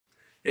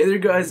Hey there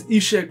guys,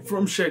 Ishak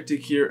from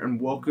Shaktik here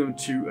and welcome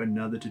to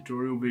another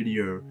tutorial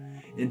video.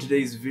 In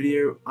today's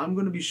video, I'm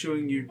going to be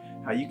showing you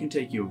how you can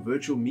take your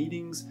virtual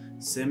meetings,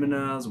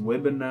 seminars,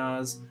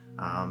 webinars,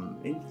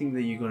 anything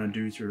that you're going to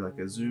do through like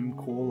a Zoom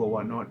call or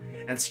whatnot,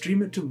 and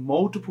stream it to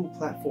multiple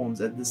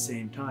platforms at the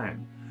same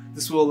time.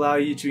 This will allow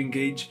you to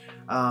engage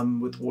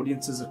with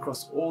audiences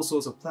across all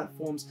sorts of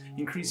platforms,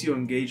 increase your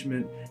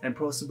engagement, and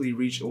possibly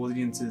reach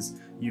audiences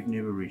you've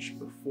never reached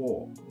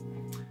before.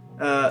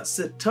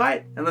 Sit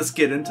tight and let's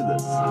get into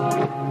this.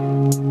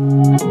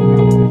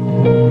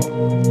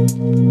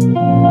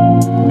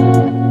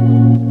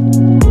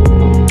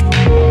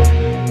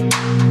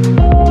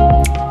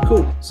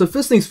 Cool. So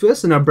first things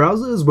first, in our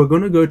browsers, we're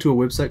going to go to a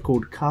website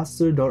called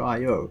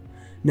Castr.io.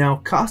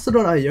 Now,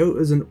 Castr.io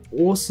is an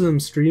awesome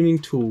streaming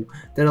tool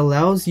that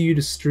allows you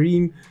to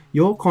stream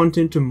your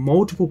content to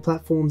multiple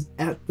platforms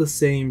at the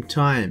same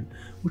time,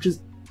 which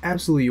is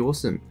absolutely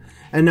awesome.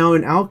 And now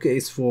in our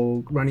case,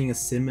 for running a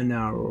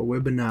seminar or a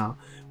webinar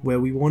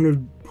where we want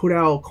to put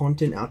our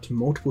content out to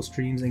multiple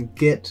streams and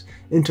get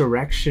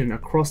interaction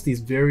across these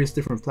various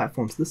different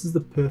platforms, this is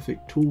the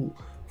perfect tool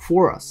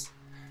for us.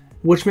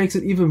 Which makes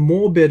it even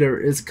more better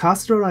is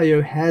Castr.io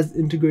has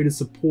integrated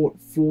support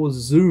for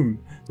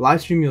Zoom.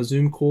 Live stream your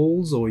Zoom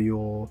calls or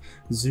your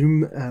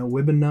Zoom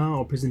webinar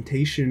or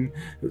presentation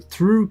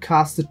through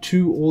Castr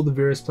to all the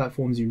various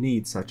platforms you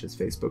need, such as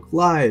Facebook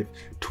Live,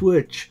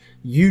 Twitch,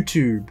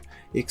 YouTube,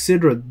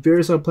 etc.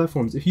 Various other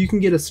platforms. If you can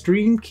get a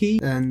stream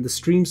key and the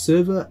stream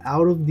server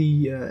out of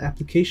the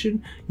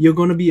application, you're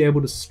going to be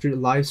able to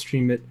live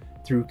stream it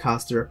through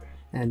Castr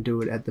and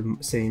do it at the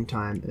same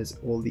time as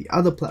all the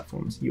other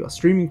platforms you are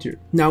streaming to.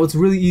 Now, it's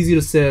really easy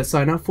to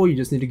sign up for. You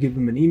just need to give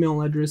them an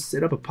email address,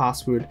 set up a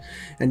password,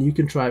 and you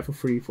can try it for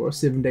free for a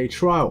 7-day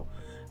trial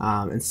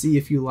and see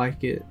if you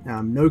like it.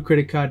 No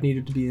credit card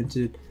needed to be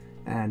entered,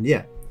 and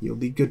yeah, you'll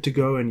be good to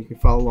go and you can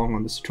follow along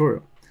on this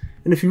tutorial.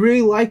 And if you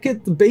really like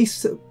it, the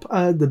base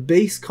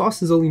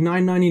cost is only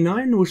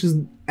 $9.99, which is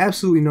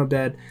absolutely not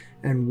bad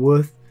and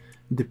worth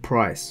the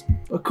price.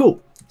 But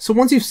cool. So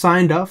once you've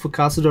signed up for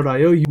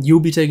Castr.io, you'll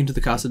be taken to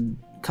the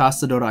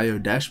Castr.io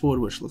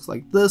dashboard, which looks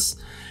like this.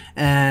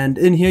 And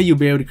in here, you'll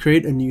be able to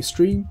create a new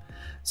stream.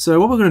 So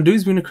what we're going to do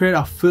is we're going to create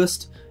our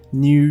first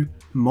new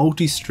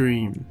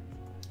multi-stream.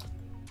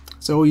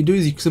 So all you do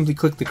is you simply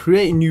click the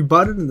Create New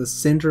button in the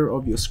center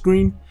of your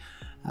screen.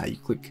 You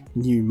click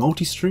New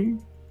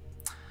Multi-Stream.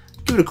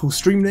 Give it a cool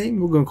stream name.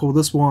 We're going to call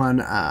this one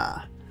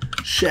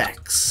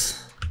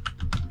Shaq's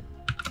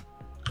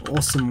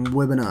Awesome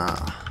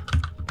Webinar.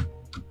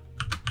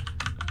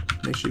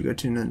 Make sure you go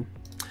tune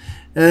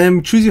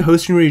in. Choose your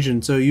hosting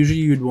region. So usually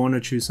you'd want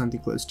to choose something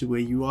close to where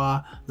you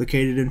are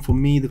located in. For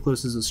me, the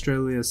closest is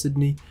Australia,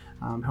 Sydney.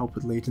 Help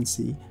with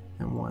latency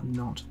and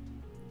whatnot.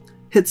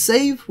 Hit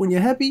save when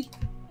you're happy.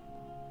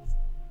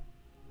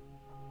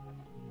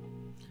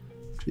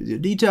 Choose your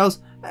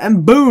details,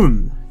 and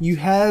boom, you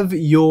have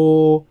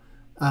your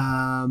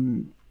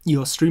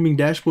streaming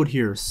dashboard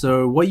here.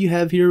 So what you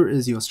have here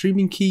is your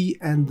streaming key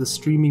and the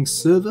streaming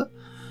server.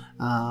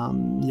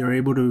 You're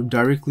able to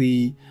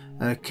directly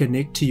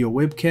connect to your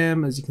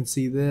webcam, as you can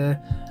see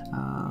there.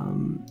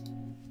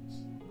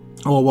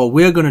 Or what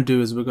we're going to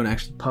do is we're going to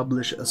actually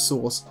publish a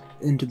source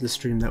into the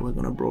stream that we're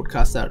going to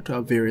broadcast out to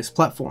our various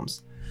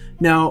platforms.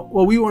 Now,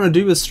 what we want to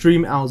do is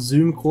stream our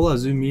Zoom call, our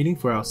Zoom meeting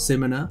for our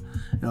seminar,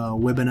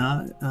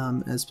 webinar,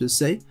 as per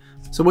se.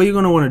 So what you're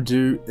going to want to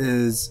do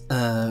is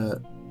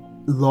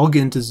log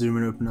into Zoom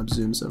and open up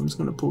Zoom. So I'm just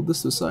going to pull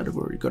this to the side. I've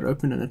already got it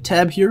open in a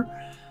tab here.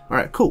 All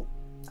right, cool.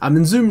 I'm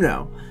in Zoom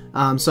now.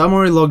 So I'm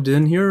already logged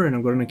in here and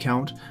I've got an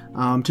account.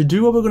 To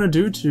do what we're going to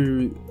do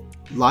to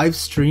live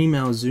stream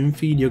our Zoom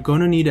feed, you're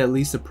going to need at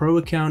least a pro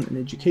account, an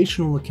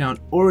educational account,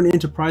 or an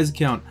enterprise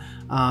account.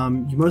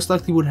 You most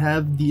likely would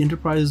have the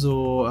enterprise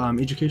or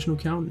educational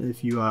account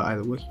if you are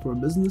either working for a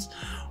business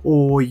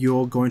or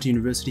you're going to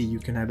university. You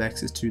can have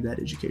access to that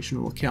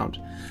educational account.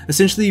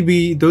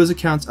 Essentially, those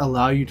accounts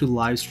allow you to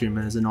live stream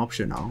as an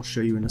option. I'll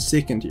show you in a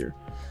second here.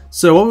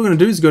 So what we're going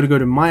to do is go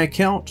to my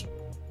account.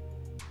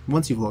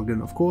 Once you've logged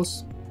in, of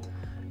course,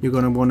 you're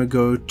going to want to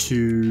go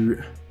to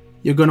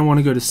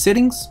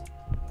settings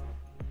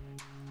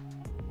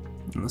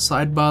on the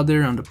sidebar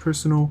there under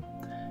personal,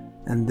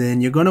 and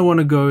then you're going to want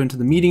to go into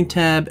the meeting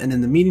tab, and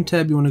in the meeting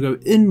tab you want to go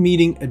in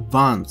meeting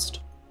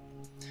advanced.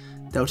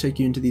 That'll take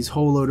you into these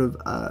whole load of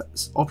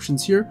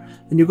options here,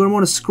 and you're going to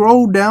want to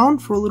scroll down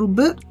for a little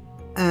bit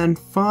and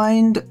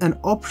find an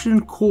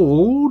option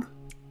called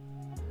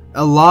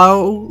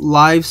allow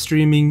live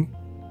streaming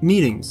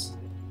meetings.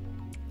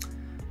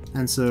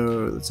 And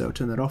so let's say I'll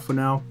turn that off for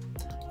now.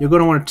 You're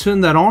going to want to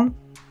turn that on.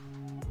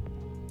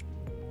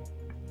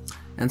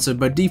 And so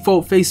by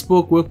default,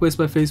 Facebook, Workplace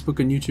by Facebook,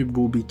 and YouTube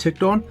will be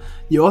ticked on.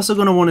 You're also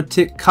going to want to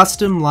tick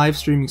custom live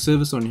streaming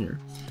service on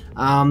here.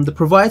 The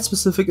provide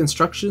specific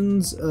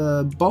instructions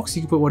box,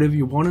 you can put whatever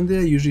you want in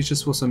there. Usually it's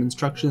just for some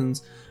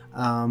instructions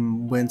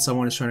when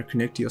someone is trying to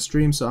connect to your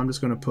stream. So I'm just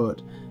going to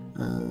put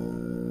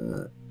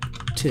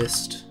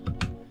test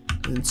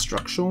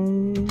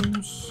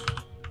instructions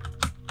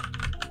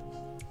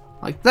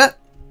like that.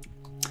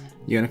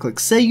 You're going to click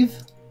save.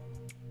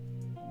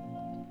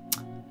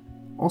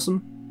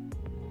 Awesome.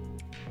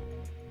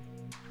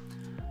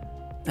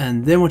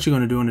 And then what you're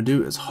going to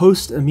do is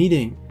host a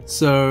meeting.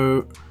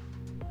 So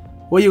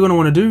what you're going to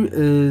want to do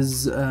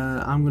is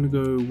I'm going to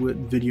go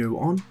with video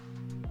on,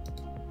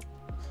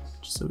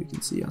 just so we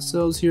can see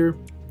ourselves here.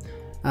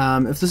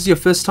 If this is your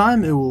first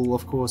time, it will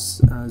of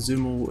course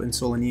Zoom will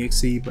install an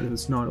exe, but if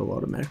it's not, it will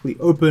automatically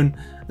open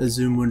a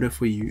Zoom window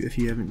for you if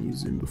you haven't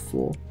used Zoom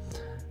before.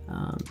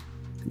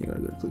 And you're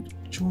going to go click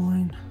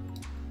join,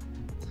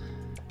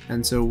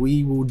 and so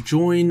we will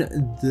join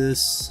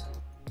this.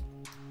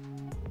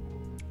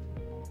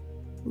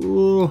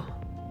 Oh,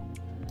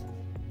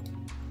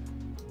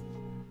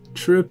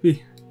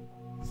 trippy.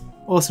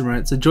 Awesome,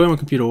 right? So join on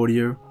computer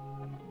audio.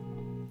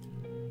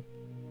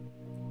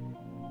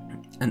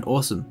 And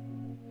awesome.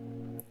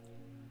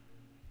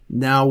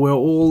 Now we're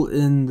all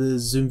in the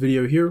Zoom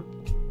video here.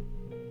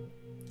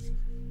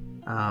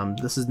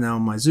 This is now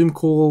my Zoom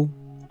call.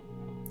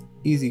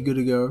 Easy, good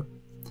to go.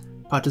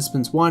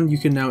 Participants 1, you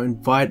can now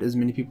invite as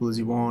many people as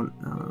you want.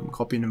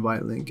 Copy an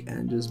invite link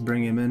and just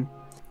bring them in.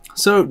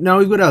 So now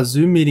we've got our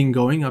Zoom meeting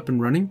going, up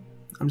and running.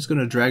 I'm just going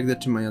to drag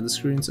that to my other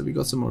screen so we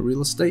got some more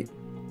real estate.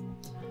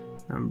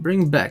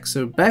 Bring back.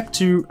 So back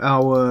to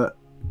our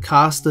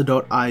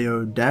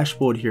Castr.io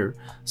dashboard here.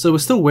 So we're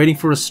still waiting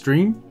for a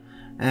stream,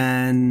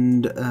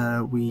 and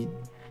we're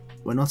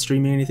not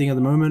streaming anything at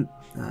the moment.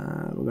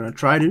 We're going to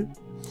try to.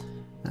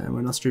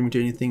 We're not streaming to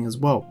anything as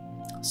well.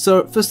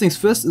 So first things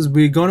first is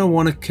we're going to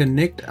want to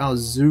connect our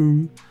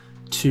Zoom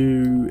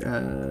to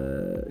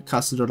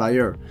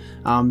Castr.io.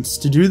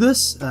 To do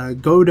this,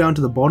 go down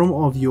to the bottom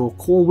of your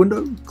call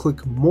window,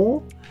 click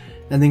more,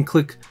 and then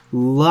click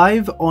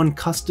live on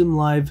custom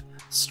live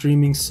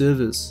streaming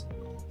servers.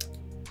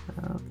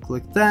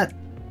 Click that,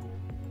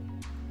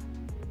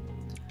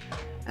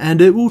 and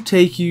it will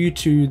take you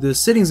to the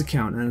settings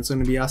account, and it's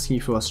going to be asking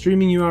you for a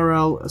streaming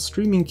URL, a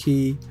streaming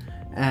key,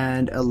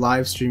 and a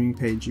live streaming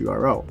page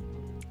URL.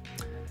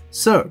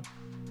 So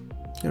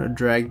I'm going to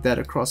drag that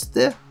across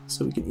there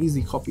so we can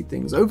easily copy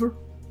things over.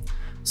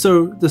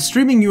 So the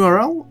streaming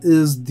URL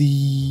is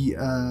the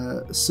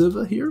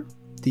server here,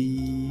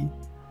 the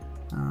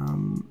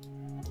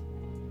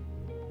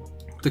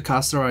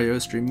Castr.io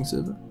streaming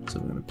server. So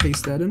we're going to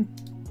paste that in.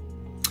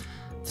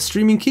 The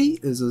streaming key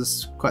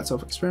is quite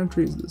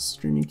self-explanatory. Is the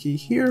streaming key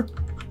here.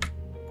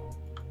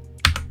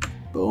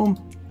 Boom.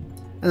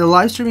 And the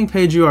live streaming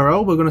page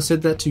URL, we're going to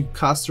set that to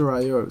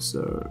Castr.io. So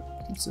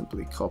you can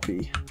simply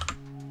copy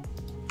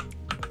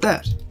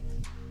that.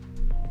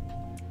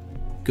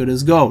 Good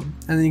as gold.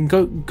 And then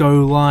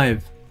go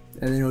live,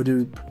 and then we'll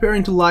do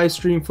preparing to live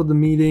stream for the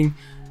meeting.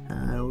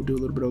 We'll do a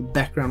little bit of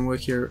background work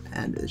here,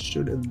 and it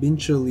should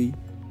eventually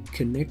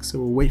connect. So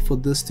we'll wait for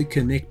this to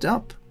connect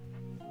up.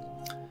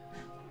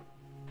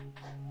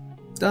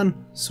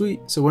 Done.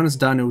 Sweet. So when it's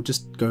done, it will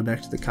just go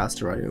back to the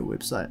Castr.io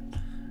website,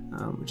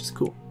 which is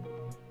cool.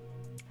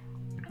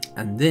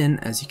 And then,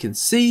 as you can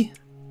see,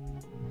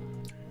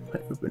 I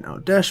open our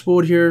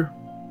dashboard here.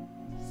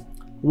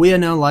 We are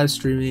now live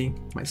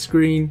streaming. My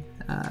screen,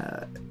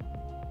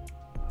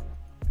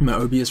 my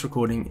OBS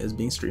recording is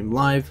being streamed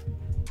live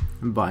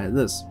via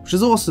this, which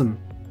is awesome.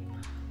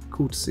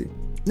 Cool to see.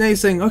 Now you're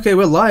saying, okay,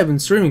 we're live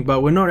and streaming,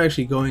 but we're not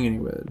actually going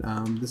anywhere.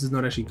 This is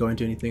not actually going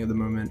to anything at the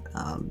moment.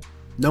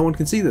 No one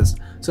can see this.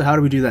 So how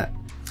do we do that?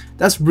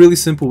 That's really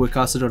simple with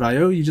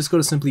Castr.io. You just got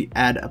to simply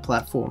add a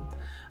platform.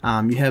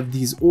 You have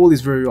all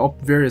these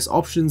various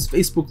options: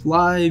 Facebook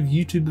Live,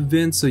 YouTube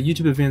events. So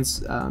YouTube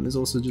events is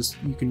also just,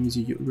 you can use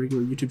your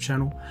regular YouTube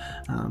channel,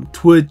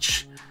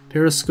 Twitch,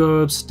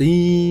 Periscope,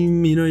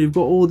 Steam. You know, you've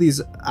got all these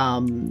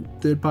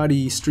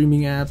third-party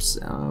streaming apps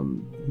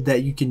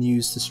that you can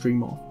use to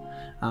stream off,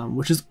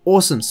 which is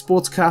awesome.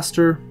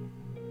 Sportscaster,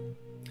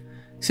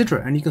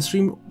 etc. And you can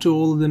stream to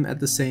all of them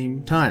at the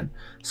same time.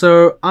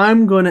 So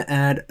I'm going to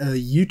add a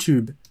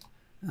YouTube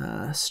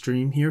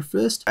stream here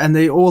first, and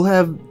they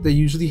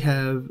usually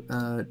have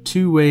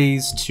 2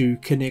 ways to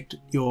connect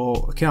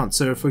your account.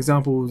 So for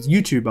example,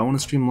 YouTube, I want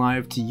to stream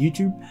live to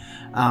YouTube.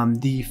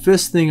 The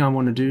first thing I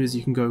want to do is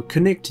you can go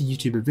connect to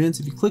YouTube events.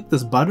 If you click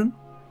this button,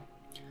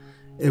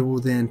 it will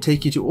then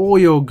take you to all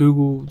your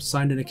Google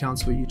signed in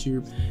accounts for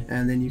YouTube,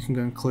 and then you can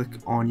go and click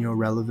on your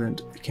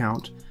relevant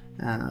account,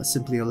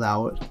 simply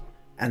allow it,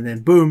 and then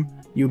boom,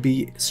 you'll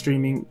be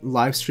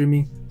live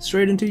streaming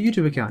straight into a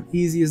YouTube account.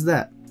 Easy as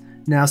that.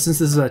 Now, since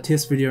this is a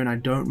test video and I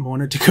don't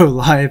want it to go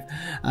live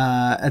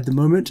at the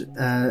moment,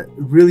 a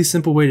really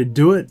simple way to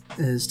do it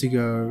is to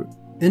go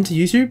into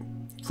YouTube,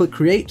 click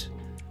create,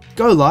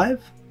 go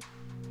live.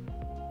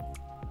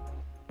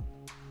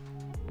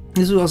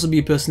 This would also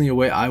be personally a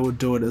way I would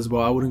do it as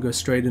well. I wouldn't go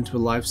straight into a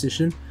live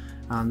session.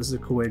 This is a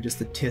cool way just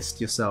to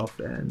test yourself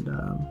and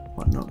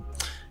whatnot.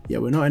 Yeah,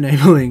 we're not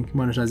enabling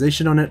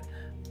monetization on it.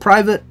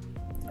 Private.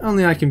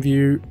 Only I can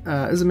view.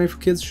 Is it made for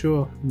kids?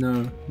 Sure.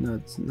 No,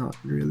 it's not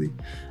really.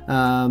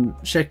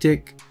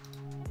 Shektic.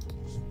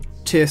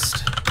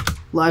 Test.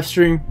 Live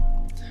stream.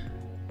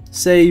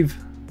 Save.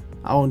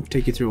 I won't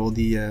take you through all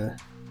the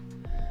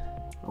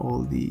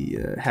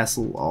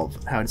hassle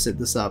of how to set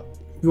this up.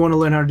 If you want to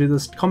learn how to do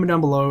this, comment down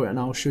below and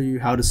I'll show you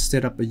how to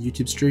set up a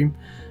YouTube stream.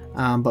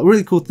 But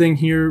really cool thing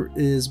here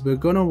is we're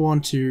going to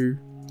want to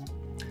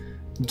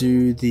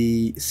do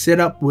the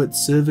setup with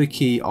server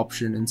key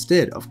option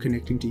instead of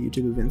connecting to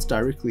YouTube events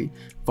directly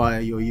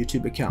via your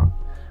YouTube account.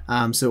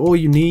 So all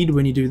you need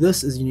when you do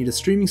this is you need a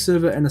streaming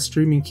server and a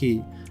streaming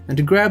key. And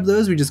to grab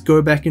those, we just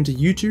go back into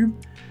YouTube.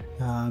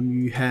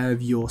 You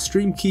have your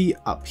stream key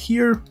up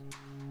here.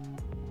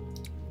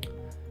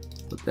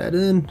 Put that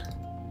in.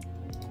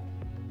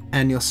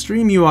 And your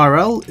stream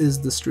URL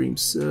is the stream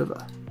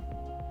server.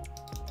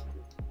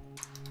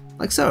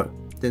 Like so.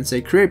 Then say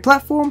create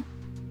platform.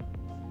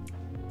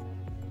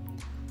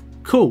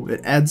 Cool, it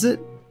adds it.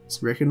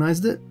 It's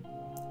recognized it.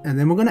 And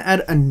then we're going to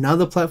add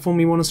another platform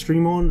we want to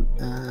stream on,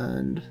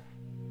 and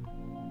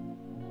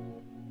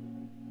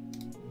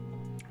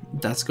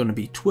that's going to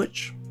be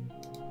Twitch.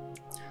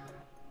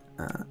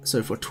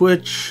 So for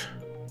Twitch,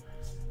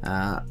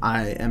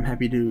 I am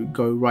happy to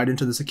go right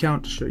into this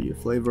account to show you a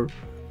flavor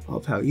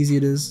of how easy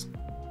it is.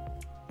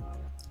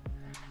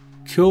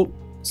 Cool,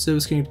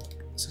 service connected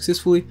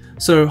successfully.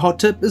 So hot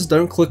tip is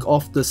don't click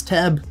off this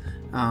tab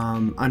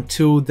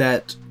until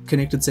that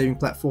connected saving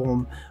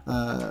platform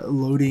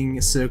loading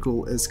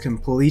circle is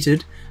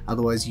completed,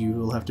 otherwise you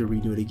will have to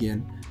redo it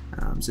again.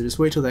 So just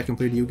wait till that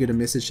completed, you'll get a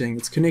message saying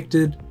it's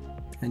connected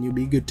and you'll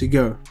be good to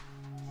go.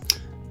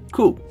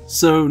 Cool,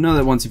 so now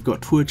that once you've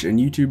got Twitch and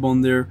YouTube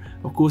on there,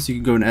 of course you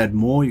can go and add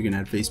more. You can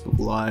add Facebook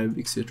Live,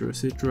 etc,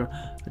 etc.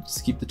 I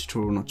just keep the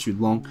tutorial not too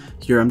long.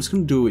 Here I'm just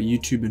going to do a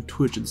YouTube and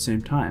Twitch at the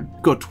same time.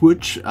 You've got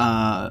Twitch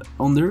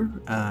on there,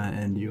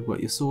 and you've got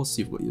your source,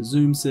 you've got your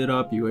Zoom set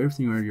up, you've got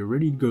everything ready, you're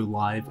ready to go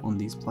live on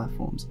these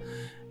platforms.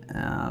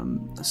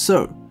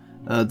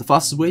 The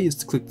fastest way is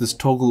to click this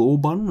toggle all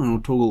button and it'll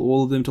toggle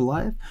all of them to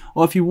live.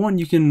 Or if you want,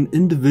 you can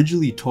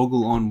individually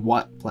toggle on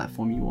what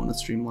platform you want to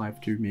stream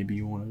live to. Maybe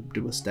you want to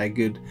do a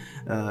staggered,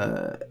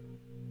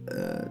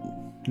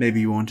 maybe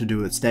you want to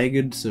do it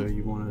staggered, so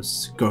you want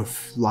to go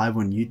live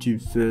on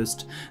YouTube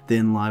first,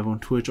 then live on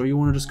Twitch, or you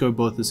want to just go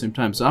both at the same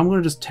time. So I'm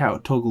going to just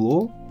toggle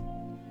all.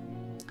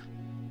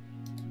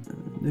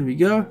 There we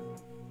go.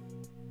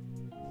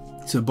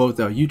 So both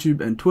our YouTube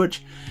and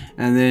Twitch,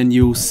 and then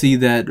you'll see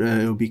that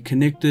it'll be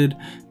connected.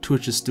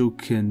 Twitch is still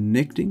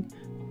connecting.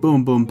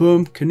 Boom, boom,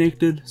 boom,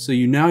 connected. So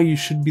you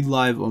should be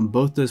live on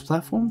both those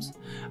platforms.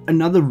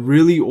 Another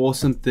really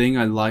awesome thing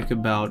I like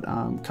about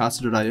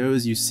Castr.io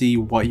is you see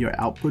what you're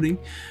outputting.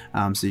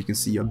 So you can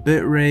see your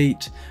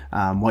bitrate,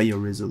 what your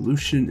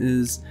resolution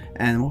is,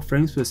 and what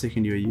frames per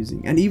second you're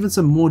using, and even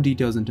some more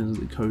details in terms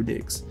of the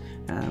codecs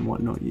and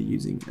whatnot you're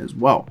using as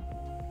well.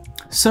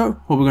 So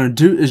what we're going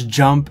to do is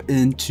jump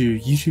into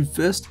YouTube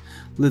first.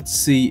 Let's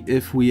see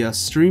if we are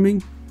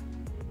streaming.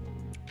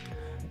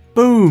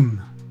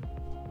 Boom!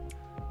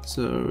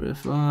 So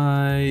if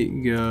I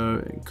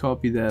go and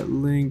copy that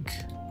link,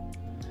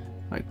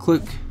 I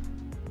click,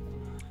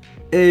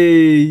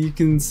 hey, you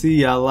can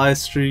see our live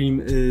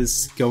stream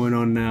is going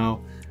on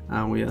now.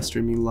 We are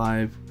streaming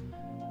live,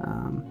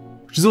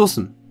 which is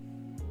awesome.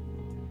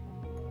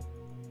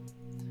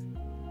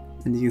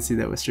 And you can see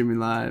that we're streaming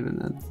live, and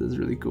that's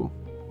really cool.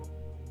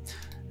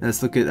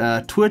 Let's look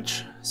at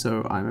Twitch.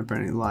 So I'm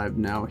apparently live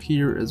now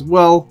here as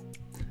well.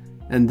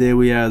 And there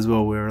we are as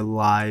well, we're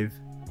live.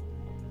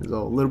 There's a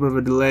little bit of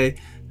a delay.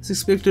 It's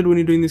expected when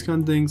you're doing these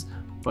kind of things,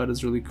 but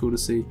it's really cool to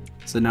see.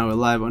 So now we're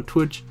live on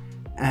Twitch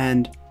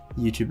and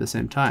YouTube at the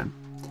same time.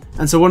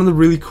 And so one of the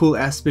really cool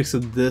aspects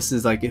of this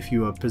is, like, if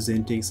you are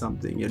presenting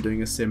something, you're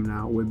doing a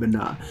seminar,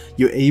 webinar,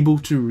 you're able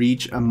to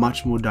reach a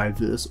much more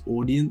diverse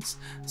audience.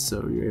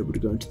 So you're able to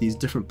go into these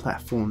different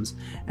platforms,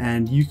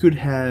 and you could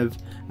have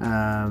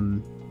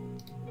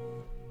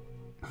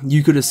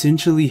you could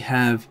essentially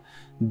have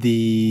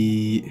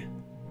the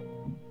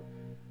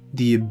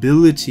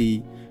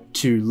ability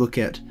to look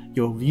at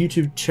your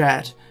YouTube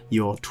chat,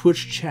 your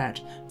Twitch chat,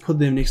 put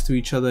them next to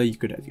each other. You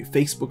could have your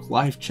Facebook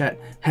live chat,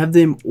 have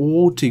them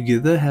all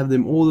together, have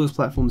them all those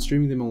platforms,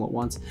 streaming them all at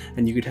once,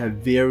 and you could have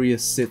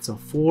various sets of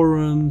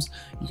forums.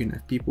 You can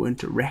have people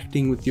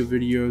interacting with your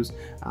videos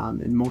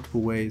in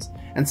multiple ways.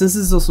 And since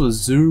this is also a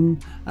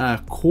Zoom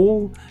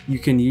call, you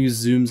can use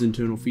Zoom's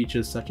internal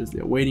features such as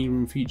their waiting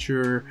room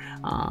feature,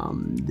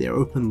 their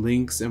open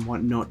links and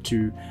whatnot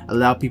to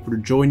allow people to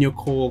join your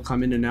call,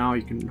 come in and out.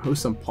 You can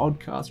host some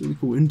podcasts, really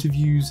cool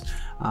interviews,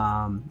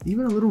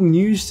 even a little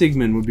news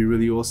segment would be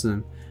really awesome.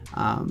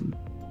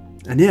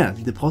 And yeah,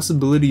 the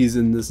possibilities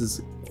in this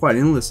is quite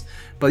endless.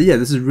 But yeah,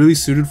 this is really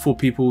suited for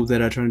people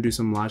that are trying to do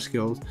some large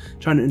scales,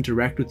 trying to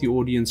interact with the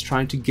audience,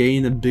 trying to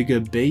gain a bigger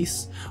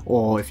base,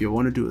 or if you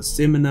want to do a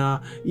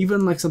seminar,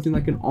 even like something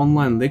like an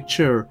online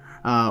lecture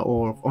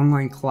or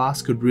online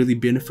class could really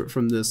benefit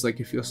from this. Like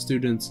if your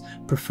students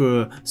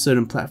prefer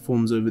certain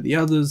platforms over the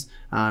others,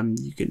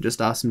 you can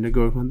just ask them to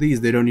go on these.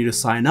 They don't need to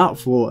sign up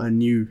for a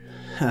new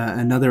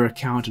another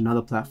account,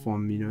 another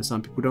platform. You know,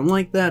 some people don't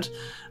like that.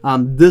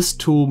 This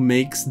tool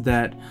makes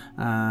that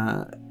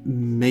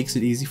makes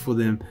it easy for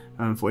them,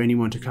 for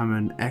anyone to come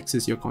and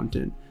access your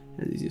content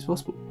as easy as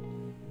possible.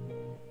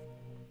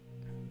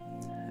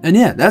 And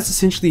yeah, that's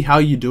essentially how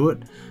you do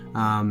it.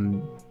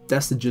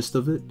 That's the gist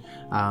of it.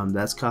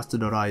 That's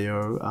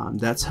Castr.io.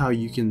 That's how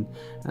you can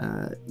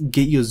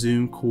get your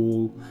Zoom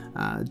call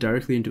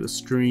directly into a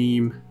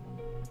stream,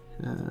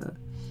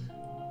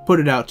 put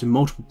it out to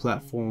multiple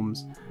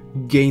platforms,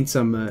 gain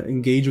some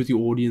engage with your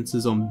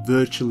audiences on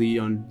virtually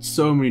on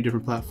so many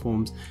different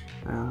platforms,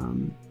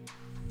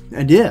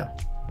 and yeah.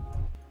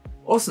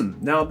 Awesome.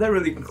 Now that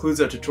really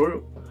concludes our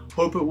tutorial.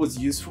 Hope it was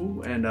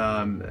useful and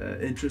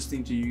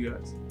interesting to you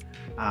guys.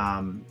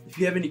 If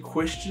you have any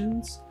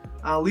questions,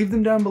 leave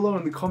them down below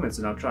in the comments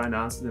and I'll try and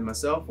answer them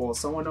myself, or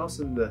someone else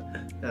in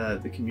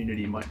the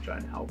community might try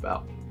and help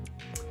out.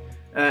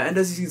 And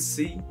as you can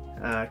see,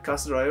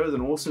 Castr.io is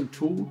an awesome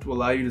tool to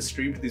allow you to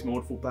stream to these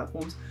multiple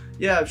platforms.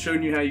 Yeah, I've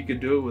shown you how you could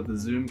do it with a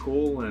Zoom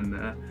call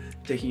and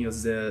taking your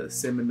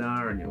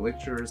seminar and your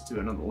lectures to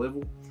another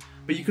level.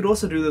 But you could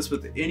also do this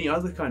with any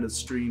other kind of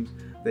streams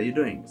that you're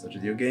doing, such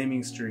as your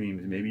gaming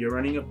streams, maybe you're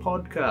running a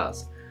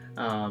podcast.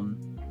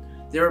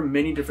 There are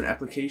many different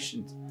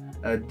applications,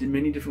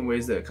 many different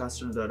ways that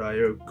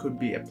Castr.io could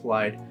be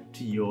applied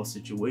to your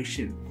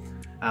situation,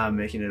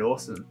 making it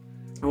awesome.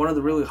 And one of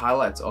the really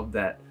highlights of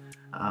that,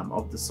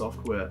 of the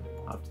software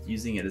after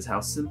using it, is how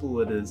simple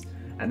it is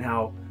and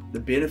how the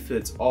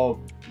benefits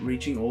of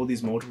reaching all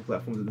these multiple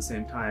platforms at the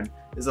same time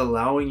is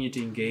allowing you to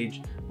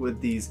engage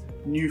with these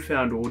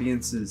newfound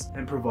audiences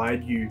and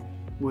provide you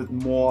with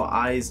more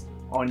eyes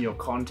on your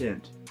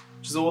content,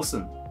 which is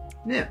awesome.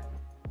 Yeah.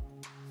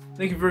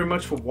 Thank you very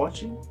much for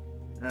watching.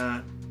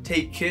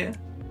 Take care.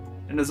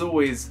 And as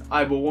always,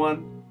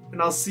 Iber1,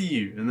 and I'll see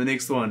you in the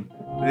next one.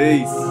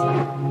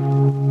 Peace.